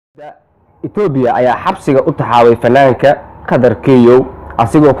Ethiopia ayaa xabsiga u taxaabay fanaanka KHADAR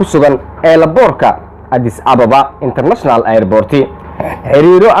asigoo ku sugan eelaboorka Addis Ababa International Airport.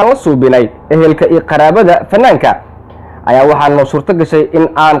 xiriiro aan la suubinay ehelka iyo qaraabada fanaanka ayaa waxaa noo suurto gashay in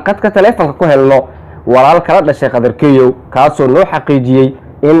aan qadka taleefanka ku helno walaal kala dhashay KHADAR kaasoo noo xaqiijiyay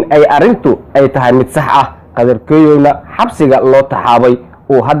in ay arintu ay tahay mid sax ah. KHADAR na xabsiga loo taxaabay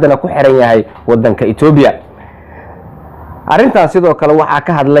uu haddana ku xiran yahay wadanka Ethiopia. arintan sidoo kale waxaa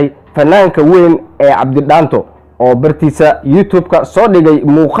ka hadlay fanaanka weyn ee Cabdidaanto oo bartiisa YouTube-ka soo dhigay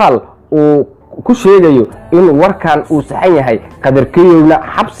muuqaal uu ku sheegayo in warkan uu saxan yahay KHADAR na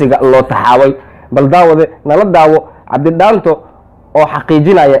xabsiga loo taxaabay. bal daawade nala daawo Cabdidaanto oo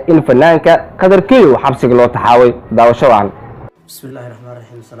xaqiijinaya in fanaanka KHADAR xabsiga loo taxaabay. daawasho wacan. بسم الله الرحمن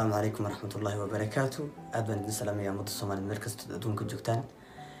الرحيم. السلام عليكم ورحمة الله وبركاته. أهلا وسهلا يا مدة الصومال مركز تدون كجوكتان.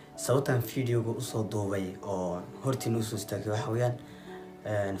 صوتان فيديو قصة دوبي أو هرتي نوسوس تاكي وحويان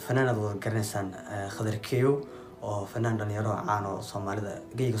فنان أبو كرنسان KHADAR أو فنان دان يروح عنو صومالي دا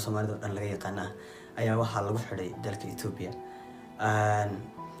جيجو صومالي دا دان لغاية قناة أيا وحا لغو حري دالك إثيوبيا.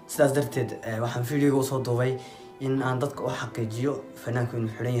 سلاس درتد وحان فيديو قصة دوبي إن أن دادك أو حقيجيو فنان كون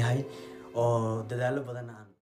حرين هاي أو دادالو بدن